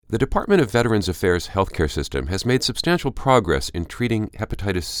The Department of Veterans Affairs healthcare system has made substantial progress in treating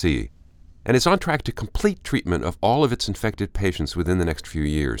hepatitis C and is on track to complete treatment of all of its infected patients within the next few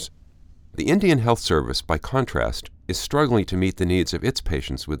years. The Indian Health Service, by contrast, is struggling to meet the needs of its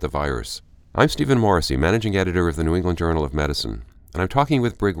patients with the virus. I'm Stephen Morrissey, managing editor of the New England Journal of Medicine, and I'm talking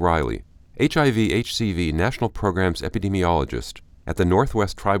with Brig Riley, HIV/HCV National Programs Epidemiologist at the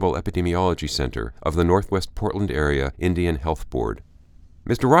Northwest Tribal Epidemiology Center of the Northwest Portland Area Indian Health Board.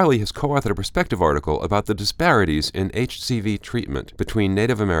 Mr. Riley has co-authored a perspective article about the disparities in HCV treatment between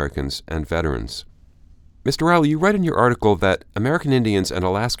Native Americans and veterans. Mr. Riley, you write in your article that American Indians and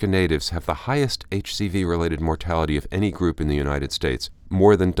Alaska Natives have the highest HCV-related mortality of any group in the United States,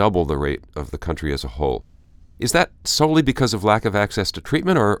 more than double the rate of the country as a whole. Is that solely because of lack of access to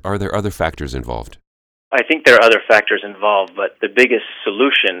treatment, or are there other factors involved? I think there are other factors involved, but the biggest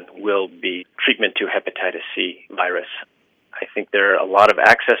solution will be treatment to hepatitis C virus. I think there are a lot of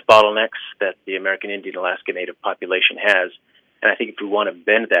access bottlenecks that the American Indian Alaska Native population has, and I think if we want to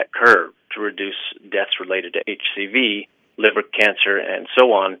bend that curve to reduce deaths related to HCV, liver cancer, and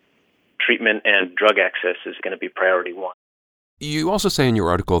so on, treatment and drug access is going to be priority one. You also say in your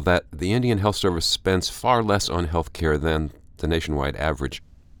article that the Indian Health Service spends far less on health care than the nationwide average.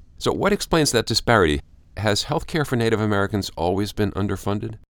 So what explains that disparity? Has health care for Native Americans always been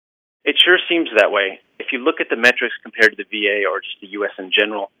underfunded? It sure seems that way. If you look at the metrics compared to the VA or just the U.S. in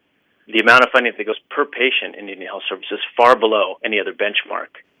general, the amount of funding that goes per patient in Indian Health Service is far below any other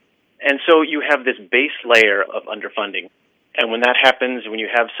benchmark. And so you have this base layer of underfunding. And when that happens, when you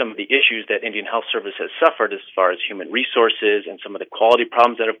have some of the issues that Indian Health Service has suffered as far as human resources and some of the quality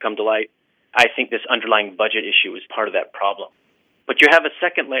problems that have come to light, I think this underlying budget issue is part of that problem. But you have a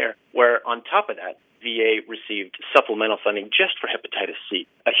second layer where, on top of that, VA received supplemental funding just for hepatitis C,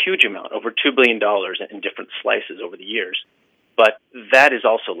 a huge amount, over $2 billion in different slices over the years. But that is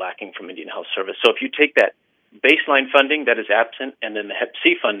also lacking from Indian Health Service. So if you take that baseline funding that is absent and then the Hep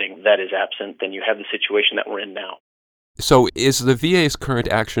C funding that is absent, then you have the situation that we're in now. So is the VA's current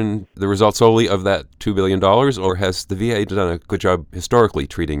action the result solely of that $2 billion, or has the VA done a good job historically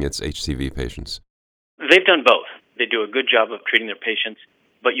treating its HCV patients? They've done both. They do a good job of treating their patients,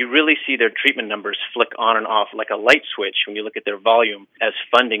 but you really see their treatment numbers flick on and off like a light switch when you look at their volume. As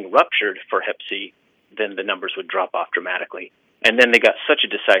funding ruptured for Hep C, then the numbers would drop off dramatically. And then they got such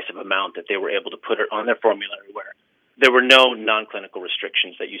a decisive amount that they were able to put it on their formulary where there were no non-clinical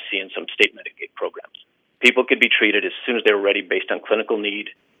restrictions that you see in some state Medicaid programs. People could be treated as soon as they were ready based on clinical need.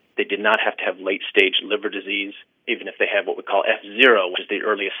 They did not have to have late-stage liver disease. Even if they have what we call F0, which is the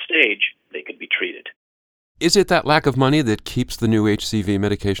earliest stage, they could be treated. Is it that lack of money that keeps the new HCV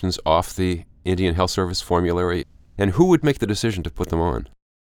medications off the Indian Health Service formulary? And who would make the decision to put them on?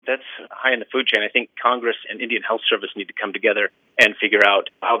 That's high in the food chain. I think Congress and Indian Health Service need to come together and figure out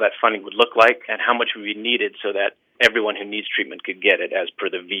how that funding would look like and how much would be needed so that everyone who needs treatment could get it as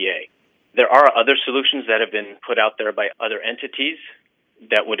per the VA. There are other solutions that have been put out there by other entities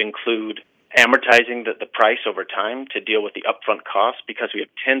that would include amortizing the price over time to deal with the upfront costs, because we have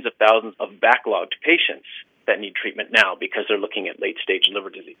tens of thousands of backlogged patients that need treatment now because they're looking at late-stage liver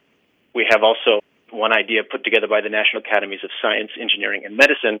disease. We have also one idea put together by the National Academies of Science, Engineering, and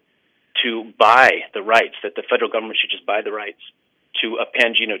Medicine to buy the rights, that the federal government should just buy the rights to a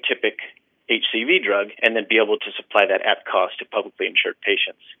pangenotypic HCV drug and then be able to supply that at cost to publicly insured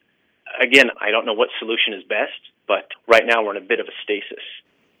patients. Again, I don't know what solution is best, but right now we're in a bit of a stasis.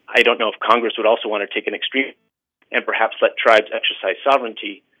 I don't know if Congress would also want to take an extreme and perhaps let tribes exercise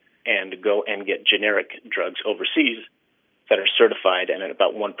sovereignty and go and get generic drugs overseas that are certified and at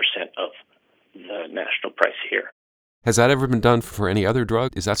about 1% of the national price here. Has that ever been done for any other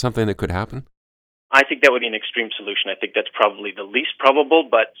drug? Is that something that could happen? I think that would be an extreme solution. I think that's probably the least probable,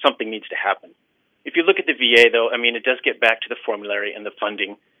 but something needs to happen. If you look at the VA, though, it does get back to the formulary and the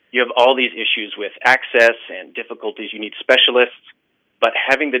funding. You have all these issues with access and difficulties. You need specialists, but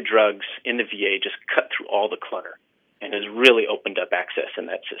having the drugs in the VA just cut through all the clutter and has really opened up access in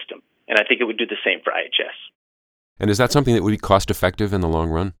that system. And I think it would do the same for IHS. And is that something that would be cost-effective in the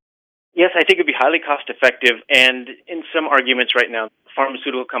long run? Yes, I think it would be highly cost-effective. And in some arguments right now,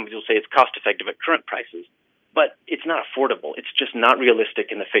 pharmaceutical companies will say it's cost-effective at current prices. But it's not affordable. It's just not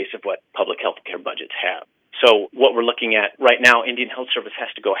realistic in the face of what public health care budgets have. So what we're looking at right now, Indian Health Service has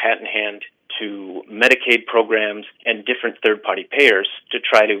to go hand in hand to Medicaid programs and different third-party payers to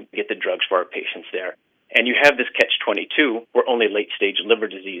try to get the drugs for our patients there. And you have this catch-22 where only late-stage liver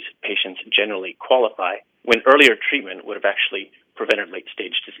disease patients generally qualify, when earlier treatment would have actually prevented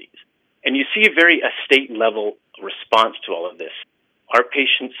late-stage disease. And you see a very state-level response to all of this. Our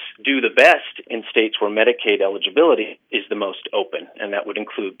patients do the best in states where Medicaid eligibility is the most open, and that would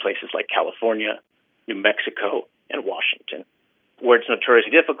include places like California, New Mexico, and Washington. Where it's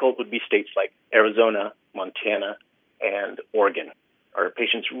notoriously difficult would be states like Arizona, Montana, and Oregon. Our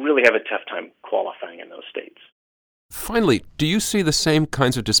patients really have a tough time qualifying in those states. Finally, do you see the same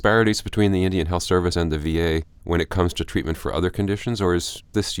kinds of disparities between the Indian Health Service and the VA when it comes to treatment for other conditions, or is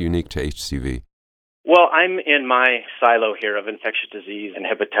this unique to HCV? Well, I'm in my silo here of infectious disease and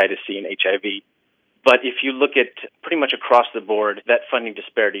hepatitis C and HIV. But if you look at pretty much across the board, that funding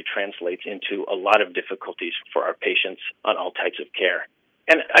disparity translates into a lot of difficulties for our patients on all types of care.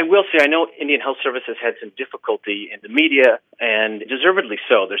 And I will say, I know Indian Health Service has had some difficulty in the media, and deservedly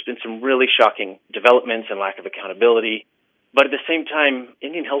so. There's been some really shocking developments and lack of accountability. But at the same time,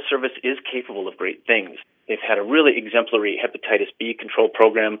 Indian Health Service is capable of great things. They've had a really exemplary hepatitis B control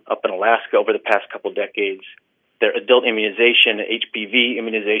program up in Alaska over the past couple decades. Their adult immunization, HPV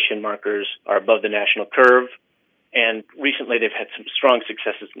immunization markers are above the national curve. And recently they've had some strong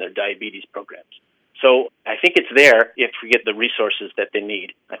successes in their diabetes programs. So I think it's there if we get the resources that they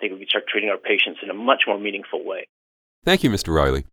need. I think we can start treating our patients in a much more meaningful way. Thank you, Mr. Riley.